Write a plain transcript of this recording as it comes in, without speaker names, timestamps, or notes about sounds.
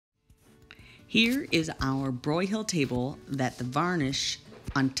Here is our Broyhill table that the varnish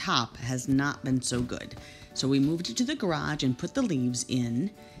on top has not been so good. So we moved it to the garage and put the leaves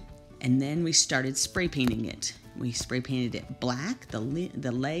in, and then we started spray painting it. We spray painted it black, the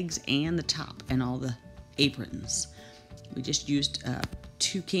legs and the top and all the aprons. We just used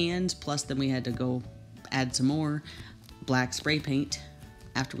 2 cans, plus then we had to go add some more black spray paint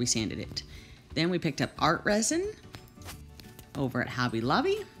after we sanded it. Then we picked up ArtResin over at Hobby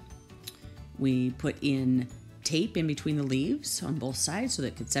Lobby. We put in tape in between the leaves on both sides so that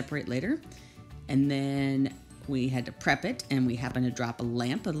it could separate later. And then we had to prep it, and we happened to drop a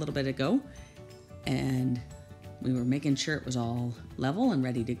lamp a little bit ago, and we were making sure it was all level and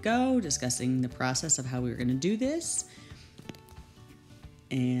ready to go, discussing the process of how we were going to do this.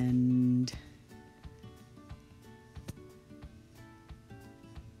 And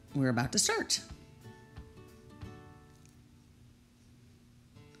we're about to start.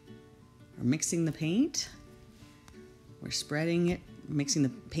 We're mixing the paint. We're spreading it, mixing the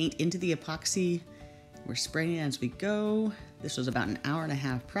paint into the epoxy. We're spraying it as we go. This was about an 1.5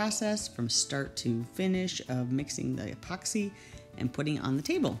 hour process from start to finish of mixing the epoxy and putting it on the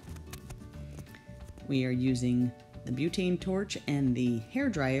table. We are using the butane torch and the hair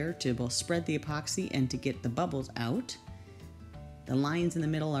dryer to both spread the epoxy and to get the bubbles out. The lines in the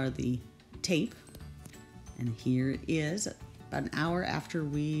middle are the tape. And here it is about an hour after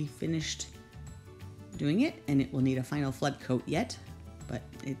we finished doing it, and it will need a final flood coat yet, but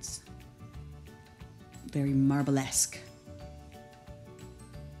it's very marble-esque.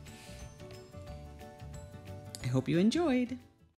 I hope you enjoyed.